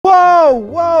Whoa,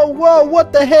 whoa, whoa,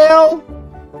 what the hell?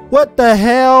 What the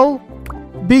hell?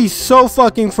 Be so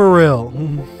fucking for real.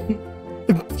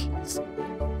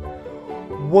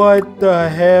 What the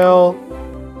hell?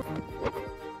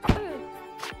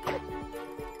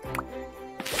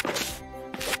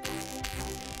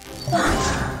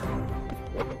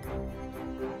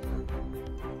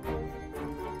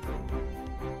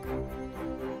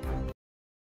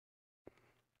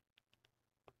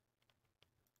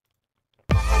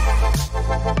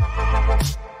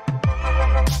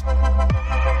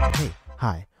 Hey,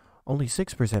 hi. Only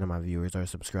 6% of my viewers are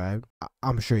subscribed.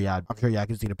 I'm sure y'all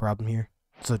can see the problem here.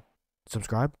 So,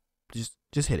 subscribe. Just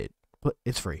hit it.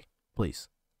 It's free. Please.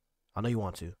 I know you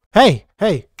want to. Hey,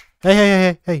 hey. Hey, hey, hey,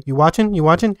 hey, hey. You watching? You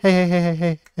watching? Hey, hey, hey, hey,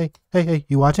 hey, hey, hey, hey.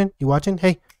 You watching? You watching?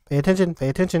 Hey, pay attention. Pay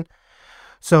attention.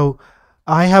 So,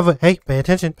 hey, pay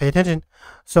attention. Pay attention.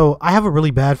 So, I have a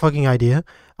really bad fucking idea.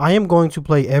 I am going to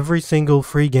play every single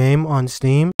free game on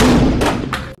Steam.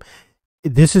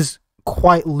 This is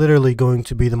quite literally going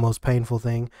to be the most painful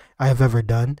thing I have ever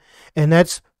done. And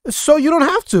that's so you don't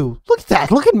have to. Look at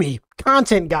that. Look at me.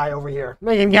 Content guy over here.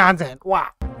 Making content. Wow.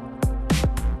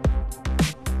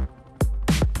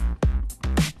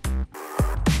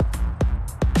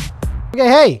 Okay,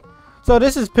 hey. So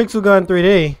this is Pixel Gun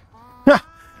 3D.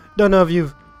 Don't know if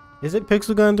you've... Is it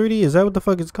Pixel Gun 3D? Is that what the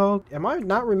fuck it's called? Am I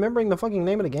not remembering the fucking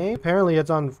name of the game? Apparently it's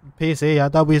on PC. I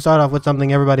thought we'd start off with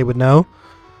something everybody would know.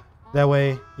 That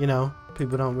way, you know,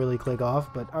 people don't really click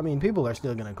off. But, I mean, people are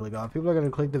still gonna click off. People are gonna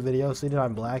click the video, see that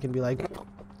I'm black, and be like,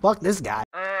 fuck this guy.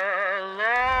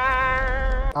 I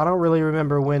don't really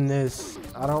remember when this...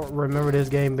 I don't remember this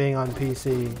game being on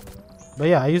PC. But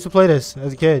yeah, I used to play this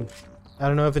as a kid. I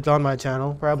don't know if it's on my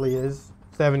channel. Probably is.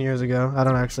 7 years ago. I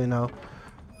don't actually know.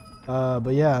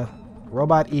 But yeah.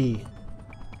 Robot E.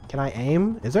 Can I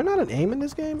aim? Is there not an aim in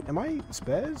this game? Am I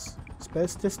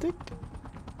spastic?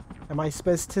 Am I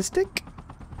spastic?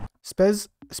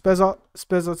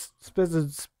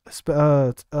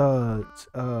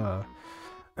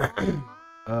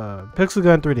 Pixel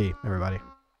Gun 3D, everybody.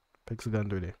 Pixel Gun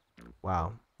 3D.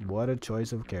 Wow. What a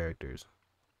choice of characters.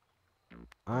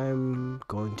 I'm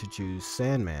going to choose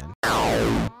Sandman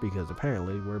because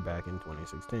apparently we're back in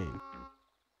 2016.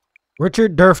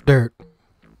 Richard Durf Dirt.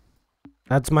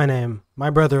 That's my name. My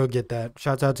brother will get that.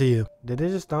 Shouts out to you. Did they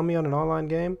just thumb me on an online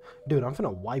game? Dude, I'm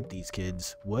finna wipe these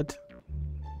kids. What?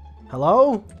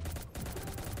 Hello?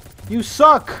 You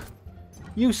suck!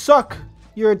 You suck!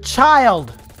 You're a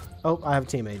child! Oh, I have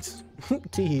teammates.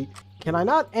 Tee. Can I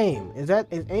not aim? Is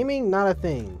aiming not a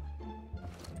thing?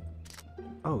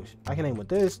 Oh, I can aim with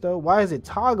this though. Why is it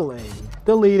toggle aim?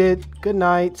 Delete it. Good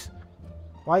night.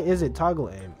 Why is it toggle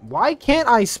aim? Why can't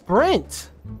I sprint?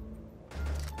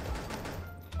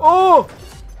 Oh!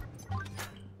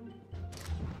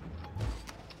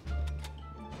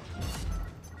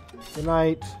 Good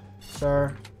night,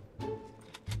 sir.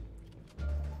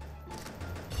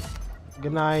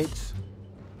 Good night.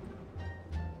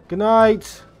 Good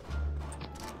night.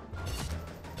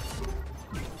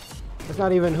 That's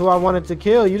not even who I wanted to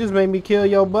kill. You just made me kill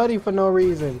your buddy for no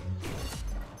reason.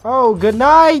 Oh, good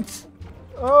night.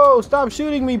 Oh, stop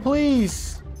shooting me, please.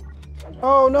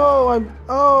 Oh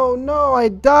no, I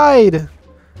died.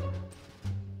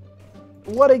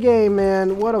 What a game,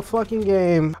 man. What a fucking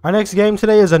game. Our next game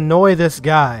today is Annoy This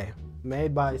Guy,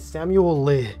 made by Samuel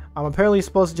Lee. I'm apparently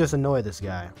supposed to just annoy this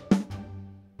guy.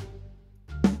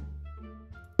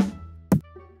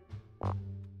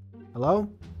 Hello?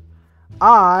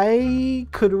 I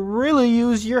could really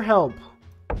use your help.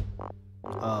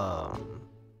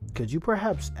 Could you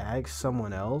perhaps ask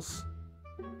someone else?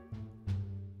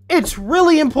 It's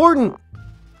really important!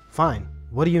 Fine.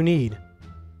 What do you need?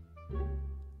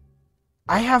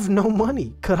 I have no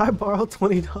money. Could I borrow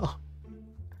 $20?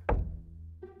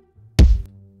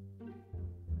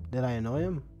 Did I annoy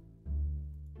him?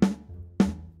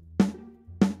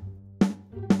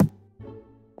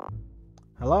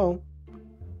 Hello?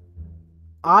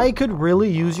 I could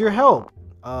really use your help.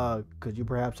 Could you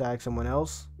perhaps ask someone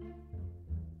else?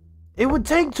 It would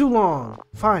take too long.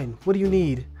 Fine. What do you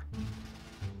need?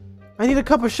 I need a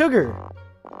cup of sugar.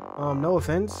 No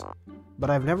offense, but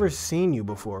I've never seen you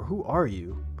before. Who are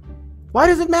you? Why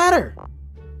does it matter?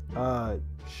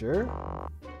 Sure.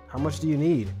 How much do you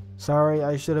need? Sorry,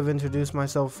 I should have introduced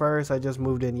myself first. I just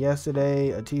moved in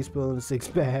yesterday. A teaspoon, 6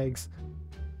 bags.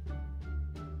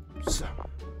 So.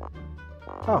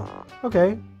 Oh,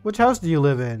 okay. Which house do you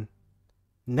live in?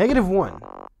 -1.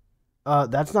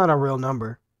 That's not a real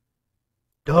number.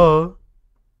 Duh.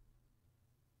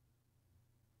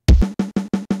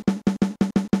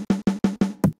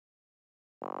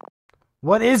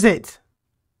 What is it?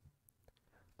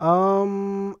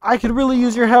 I could really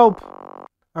use your help.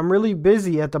 I'm really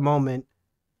busy at the moment.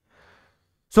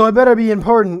 So it better be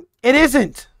important. It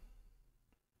isn't!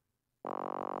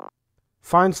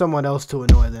 Find someone else to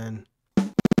annoy then.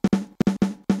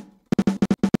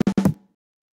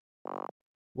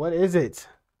 What is it?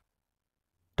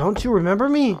 Don't you remember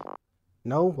me?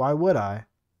 No, why would I?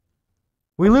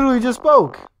 We literally just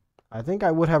spoke. I think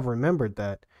I would have remembered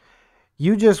that.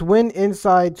 You just went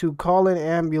inside to call an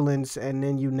ambulance and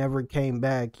then you never came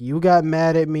back. You got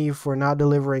mad at me for not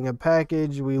delivering a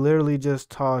package. We literally just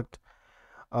talked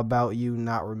about you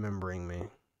not remembering me.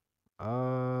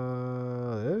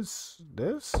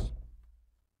 This?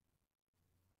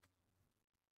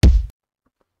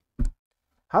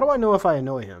 How do I know if I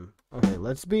annoy him? Okay,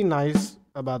 let's be nice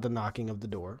about the knocking of the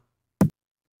door.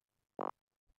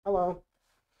 Hello.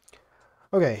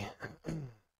 Okay.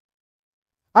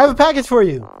 I have a package for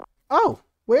you. Oh,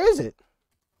 where is it?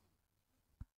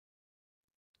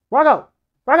 Rocco!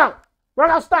 Rocco!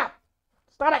 Rocco, stop!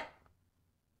 Stop it!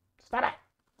 Stop it!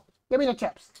 Give me the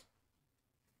chips.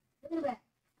 Give me the bag.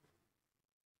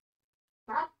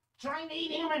 Stop trying to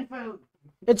eat human food.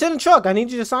 It's in the truck. I need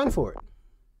you to sign for it.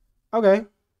 Okay.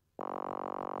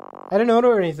 I didn't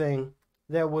order anything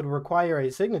that would require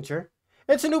a signature.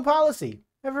 It's a new policy.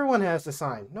 Everyone has to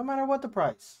sign, no matter what the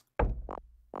price.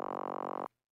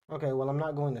 Okay, well, I'm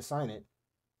not going to sign it.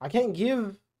 I can't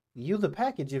give you the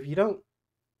package if you don't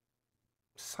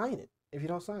sign it. If you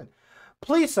don't sign it.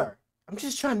 Please, sir. I'm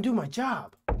just trying to do my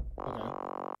job.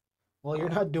 Okay. Well, you're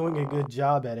not doing a good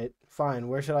job at it. Fine,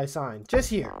 where should I sign? Just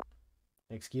here.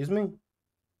 Excuse me?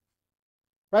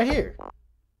 Right here.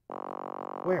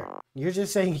 Where? You're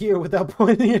just saying here without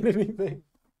pointing at anything.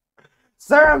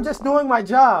 Sir, I'm just doing my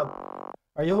job.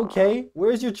 Are you okay?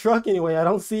 Where's your truck anyway? I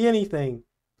don't see anything.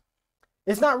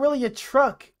 It's not really a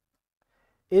truck.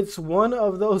 It's one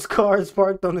of those cars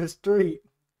parked on the street.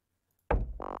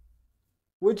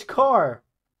 Which car?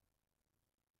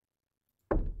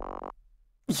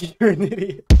 You're an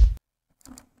idiot.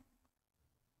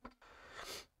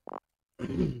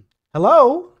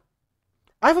 Hello?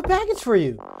 I have a package for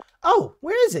you. Oh,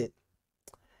 where is it?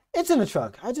 It's in the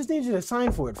truck. I just need you to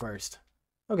sign for it first.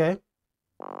 Okay.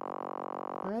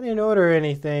 I didn't order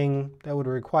anything that would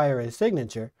require a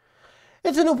signature.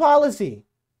 It's a new policy.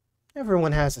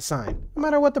 Everyone has to sign, no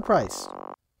matter what the price.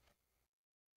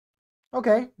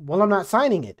 Okay, well, I'm not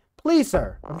signing it. Please,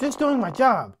 sir, I'm just doing my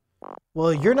job.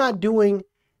 Well, you're not doing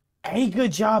a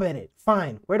good job at it.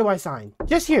 Fine, where do I sign?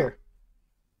 Just here.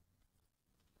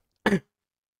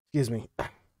 Excuse me.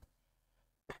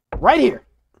 Right here.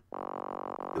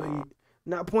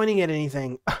 Not pointing at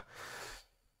anything.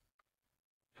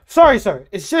 Sorry, sir,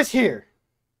 it's just here.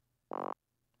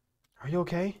 Are you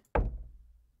okay?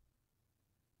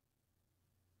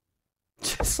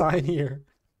 Just sign here.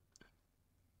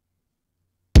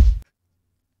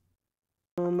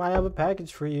 I have a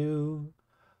package for you.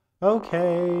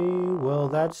 Okay, well,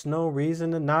 that's no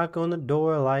reason to knock on the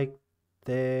door like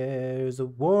there's a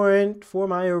warrant for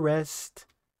my arrest.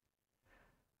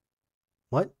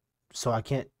 What? So I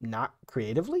can't knock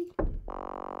creatively?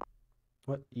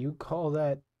 What, you call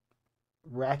that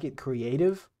racket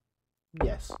creative?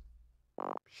 Yes.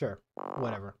 Sure.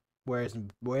 Whatever. Where's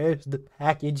the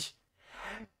package?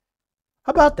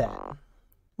 How about that?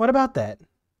 What about that?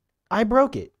 I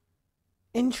broke it.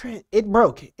 It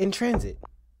broke in transit.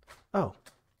 Oh.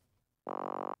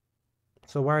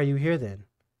 So why are you here then?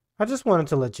 I just wanted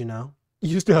to let you know.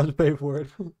 You still have to pay for it.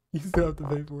 You still have to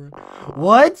pay for it.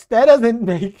 What? That doesn't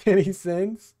make any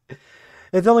sense.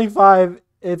 It's only $5.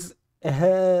 It's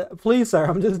please, sir,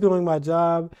 I'm just doing my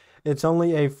job. It's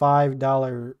only a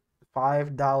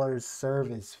 $5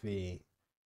 service fee.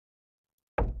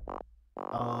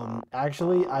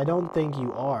 Actually, I don't think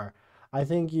you are. I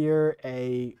think you're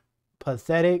a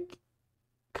pathetic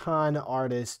con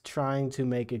artist trying to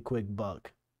make a quick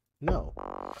buck. No.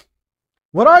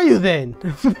 What are you then?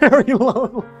 Very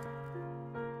low.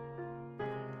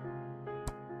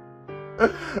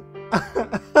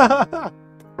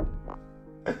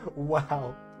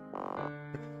 Wow.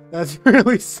 That's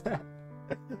really sad.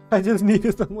 I just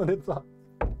needed someone to talk.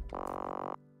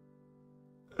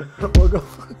 We'll go.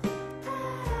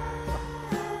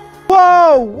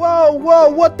 Whoa, whoa, whoa,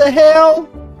 what the hell?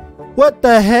 What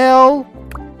the hell?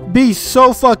 Be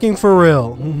so fucking for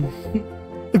real.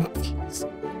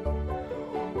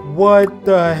 What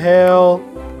the hell?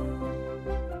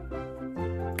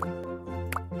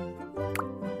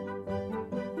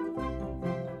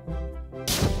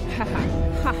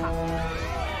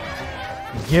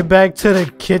 Get back to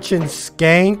the kitchen,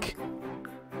 skank.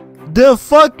 The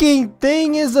fucking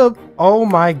thing is a... Oh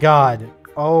my god.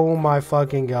 Oh my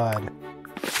fucking god.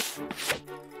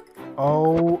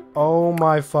 Oh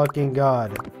my fucking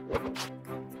god.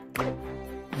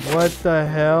 What the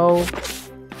hell?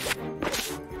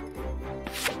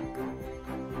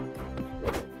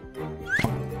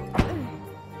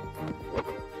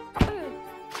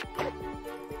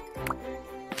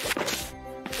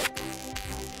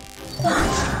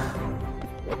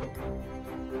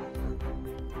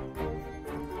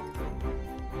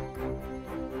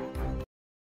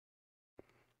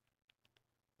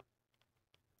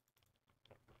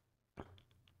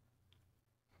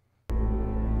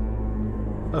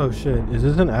 Oh shit, is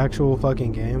this an actual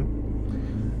fucking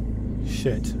game?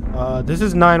 Shit. This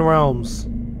is 9 Realms.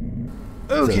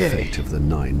 Okay. The fate of the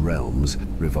 9 realms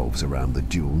revolves around the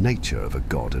dual nature of a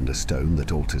god and a stone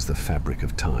that alters the fabric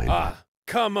of time. Ah,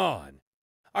 come on.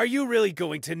 Are you really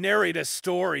going to narrate a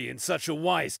story in such a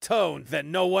wise tone that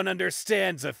no one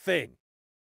understands a thing?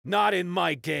 Not in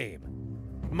my game.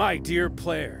 My dear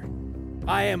player,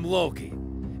 I am Loki,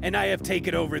 and I have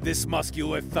taken over this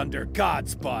muscular thunder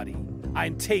god's body.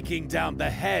 I'm taking down the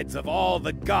heads of all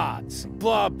the gods.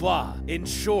 Blah, blah. In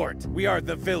short, we are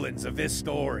the villains of this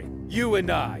story. You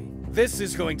and I. This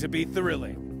is going to be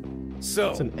thrilling.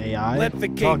 So, It's an AI let the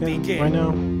game begin. right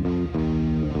now.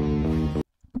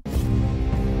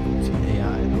 It's an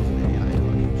AI. It was an AI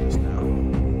talking just now.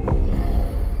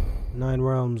 9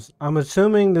 Realms. I'm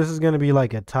assuming this is gonna be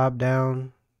like a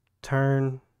top-down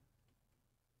turn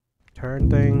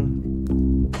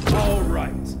thing. All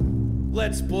right.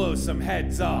 Let's blow some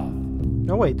heads off.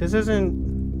 No wait, this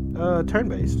isn't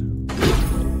turn-based.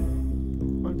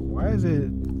 Why is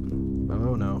it?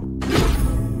 Oh no,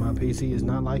 my PC is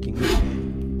not liking this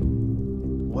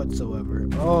game whatsoever.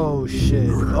 Oh shit!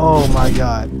 Oh my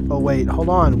god! Oh wait, hold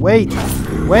on! Wait!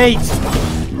 Wait!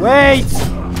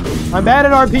 I'm bad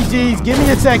at RPGs. Give me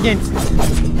a second.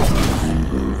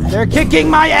 They're kicking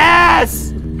my ass!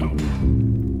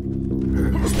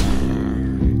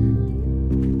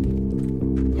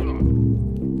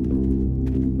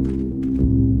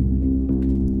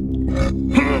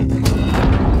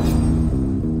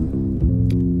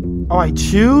 Oh, I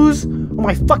choose? Oh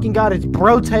my fucking god, it's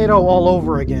Brotato all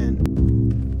over again.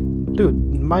 Dude,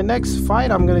 my next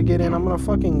fight I'm gonna get in, I'm gonna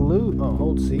fucking loot. Oh,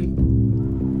 hold C.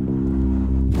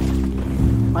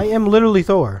 I am literally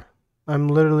Thor. I'm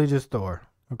literally just Thor.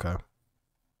 Okay.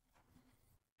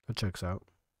 That checks out.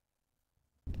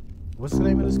 What's the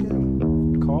name of this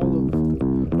game? Call of...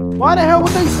 Why the hell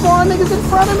would they spawn niggas in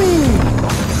front of me?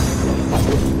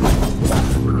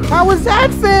 How is that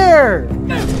fair?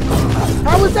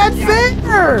 How is that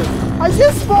fair? I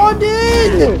just spawned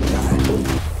in!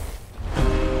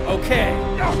 Okay,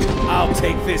 I'll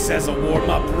take this as a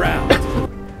warm-up round.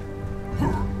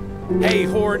 Hey,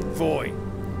 Horned Void,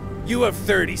 you have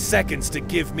 30 seconds to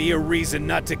give me a reason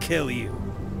not to kill you.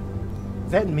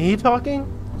 Is that me talking?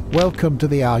 Welcome to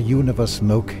the Our Universe,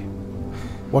 Moochie.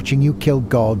 Watching you kill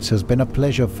gods has been a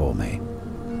pleasure for me.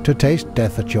 To taste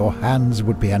death at your hands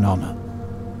would be an honor.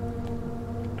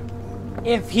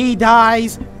 If he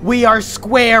dies, we are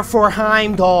square for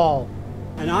Heimdall.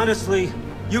 And honestly,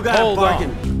 you got a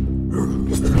bargain.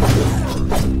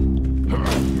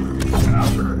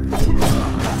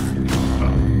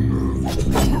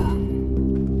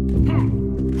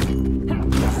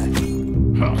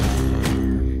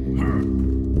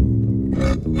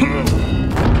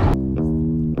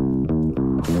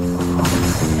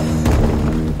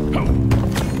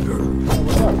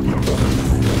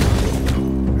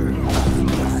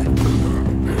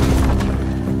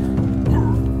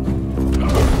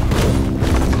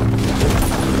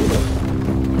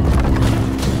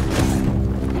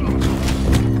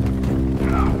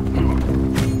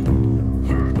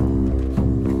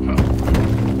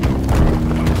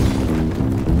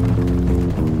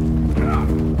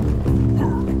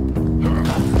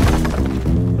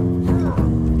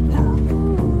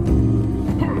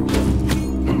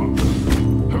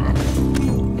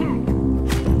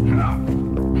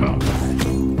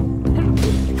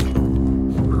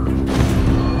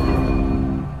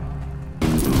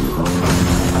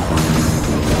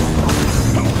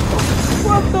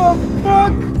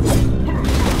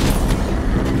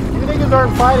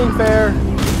 Aren't fighting fair.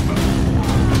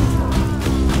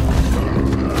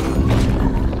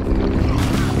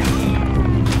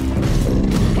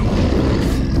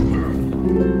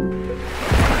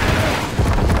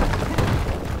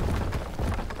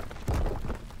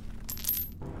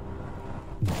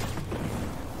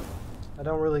 I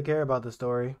don't really care about the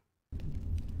story,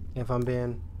 if I'm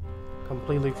being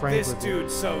completely frank This with you.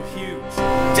 dude's so huge.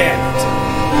 Damn it.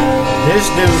 This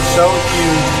dude's so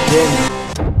huge. Damn it.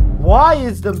 Why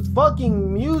is the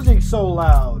fucking music so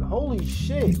loud? Holy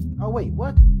shit. Oh wait,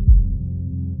 what?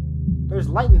 There's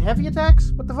light and heavy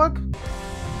attacks? What the fuck?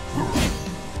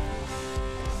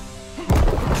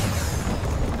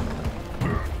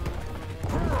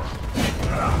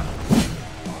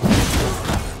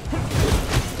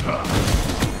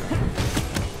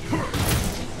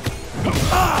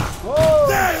 Whoa.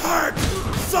 That hurt!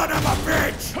 Son of a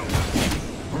bitch!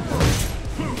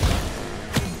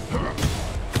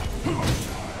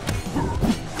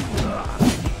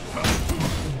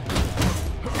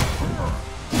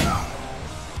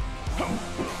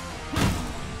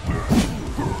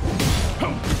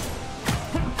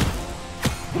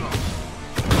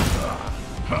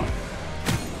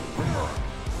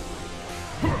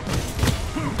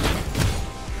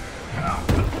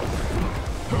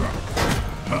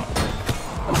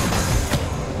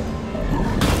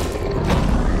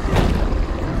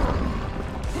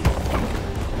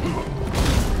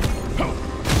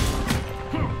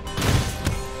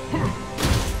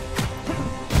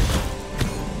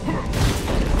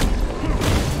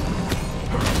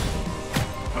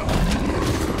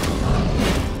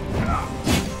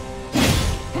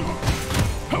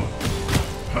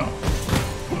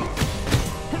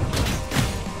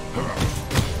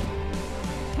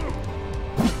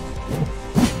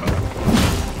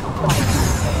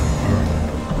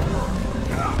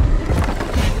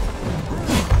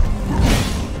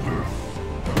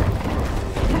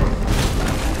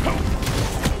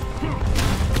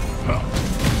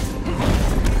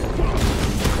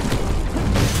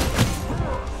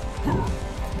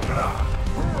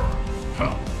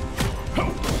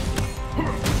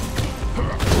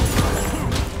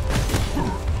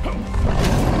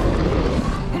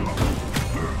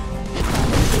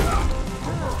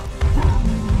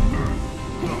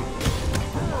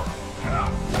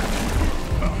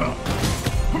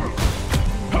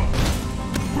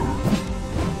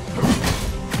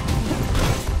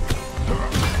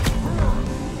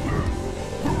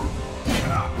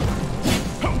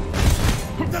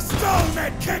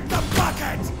 Kick the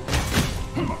bucket!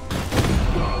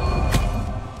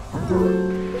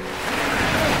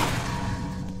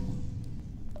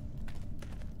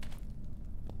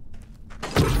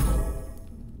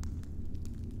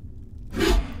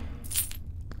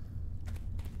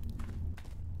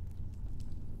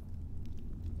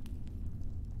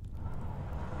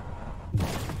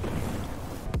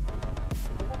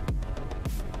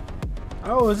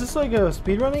 Oh, is this like a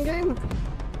speedrunning game?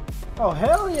 Oh,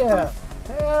 hell yeah!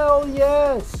 Hell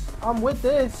yes! I'm with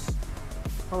this!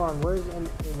 Hold on, where's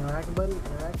interact button?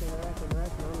 Interact. No,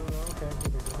 okay,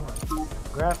 hold on.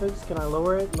 Graphics, can I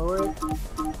lower it? Lower it?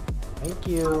 Thank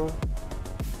you.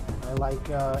 I like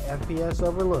FPS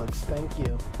over looks, thank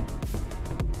you.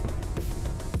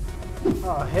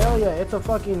 Oh, hell yeah, it's a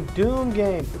fucking Doom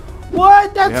game.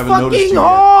 What? That's fucking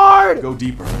hard! Go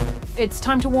deeper. It's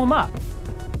time to warm up.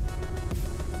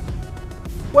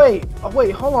 Wait,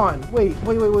 wait, hold on. Wait.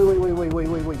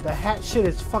 The hat shit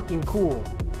is fucking cool.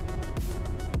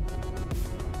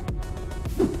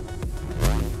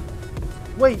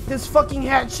 Wait, this fucking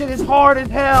hat shit is hard as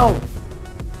hell.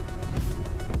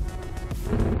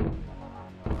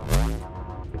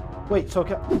 Wait, so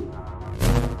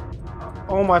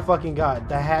oh my fucking god,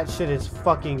 the hat shit is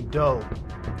fucking dope.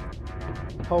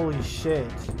 Holy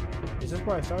shit. Is this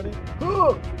where I started?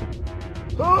 Oh!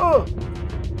 Oh!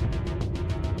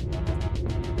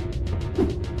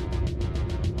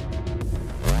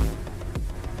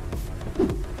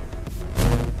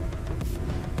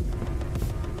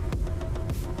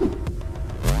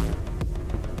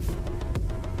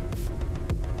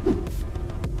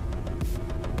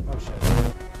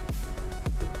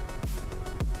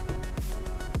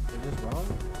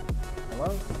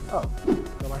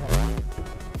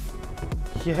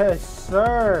 Yes,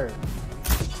 sir.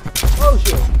 Oh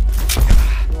shit.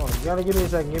 Come on, you gotta give me a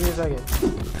second. Give me a second.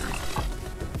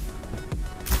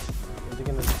 Is it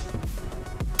gonna...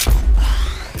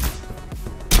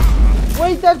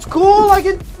 Wait, that's cool. I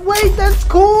can. Wait, that's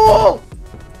cool.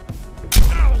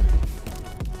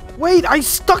 Wait, I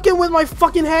stuck it with my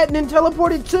fucking hat and then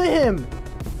teleported to him.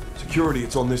 Security,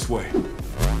 it's on this way.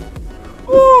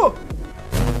 Oh!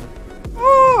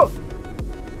 Oh!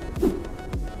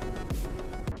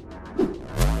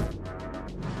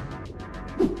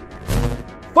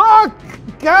 Fuck!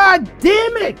 God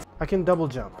damn it! I can double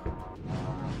jump.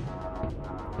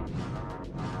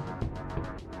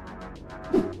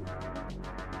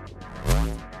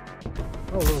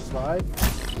 Oh, a little slide.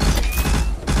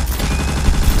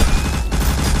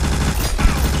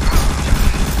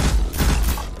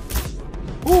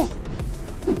 Ooh!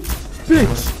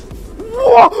 Bitch! Whoa!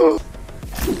 Oh!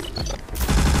 I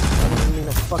didn't mean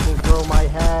to fucking throw my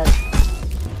hat.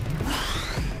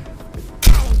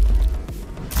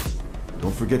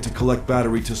 Don't forget to collect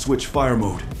battery to switch fire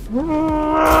mode.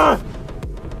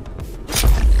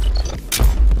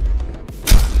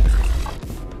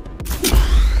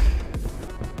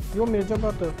 You want me to jump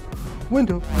out the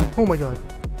window? Oh my god.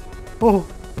 Oh,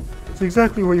 it's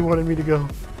exactly where you wanted me to go.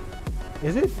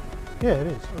 Is it? Yeah, it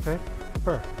is. Okay.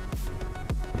 Perfect.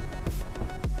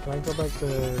 Can I go back to...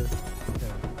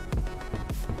 Yeah.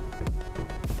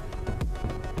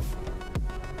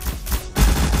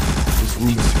 This room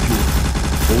is secure.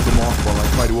 Hold them off while I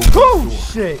try to open the Oh door.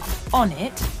 shit! On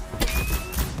it.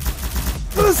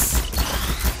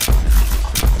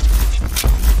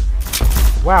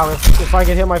 Wow, if I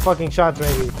could hit my fucking shots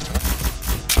maybe.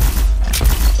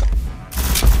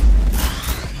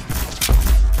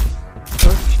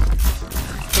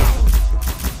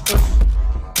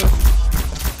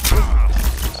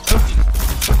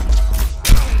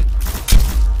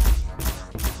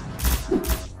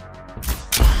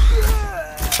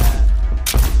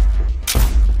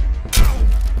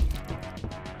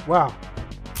 Wow.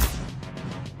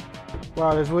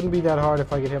 Wow, this wouldn't be that hard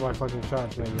if I could hit my fucking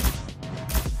shots, maybe.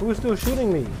 Who's still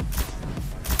shooting me?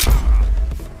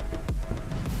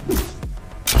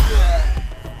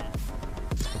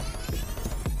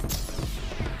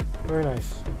 Very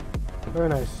nice. Very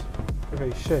nice.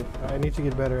 Okay, shit. I need to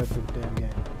get better at the damn game.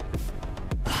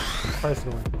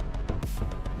 Personally.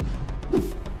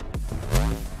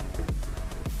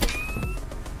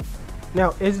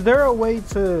 Now, is there a way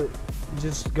to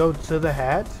just go to the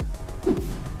hat?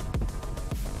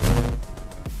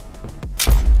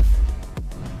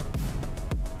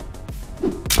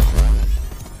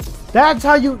 That's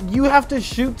how you have to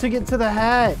shoot to get to the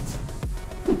hat.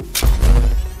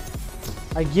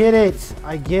 I get it.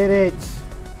 I get it.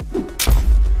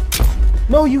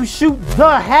 No, you shoot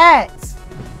the hat.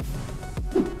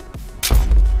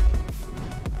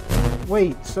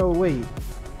 Wait, so wait.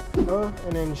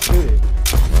 And then shoot it.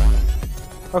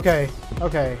 Okay,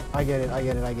 okay. I get it, I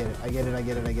get it, I get it, I get it, I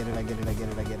get it, I get it, I get it, I get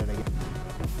it, I get it, I get it.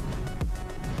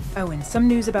 Owen, some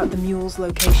news about the mule's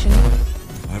location?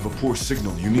 I have a poor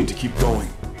signal. You need to keep going.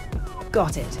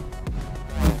 Got it.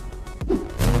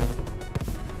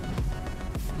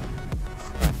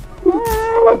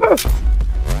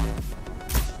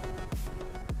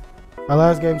 Our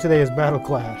last game today is Battle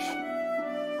Clash.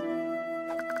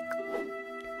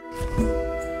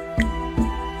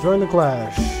 Join the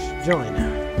clash. Join.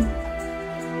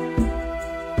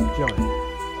 Join.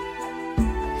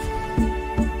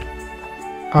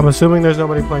 I'm assuming there's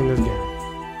nobody playing this game.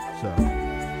 So, yeah.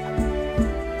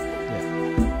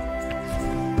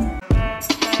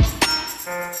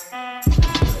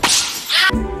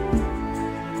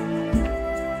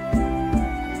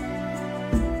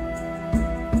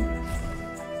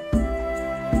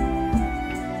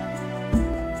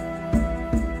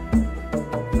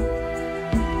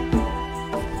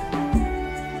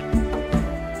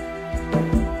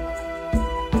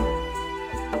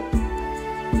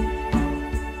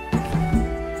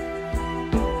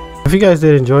 If you guys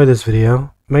did enjoy this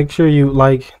video, make sure you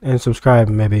like and subscribe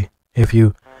maybe if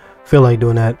you feel like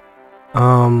doing that.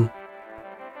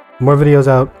 More videos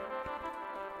out,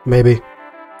 maybe.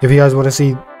 If you guys want to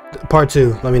see part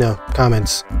 2, let me know.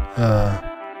 Comments.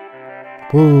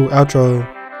 Woo, outro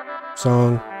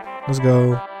song. Let's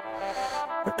go.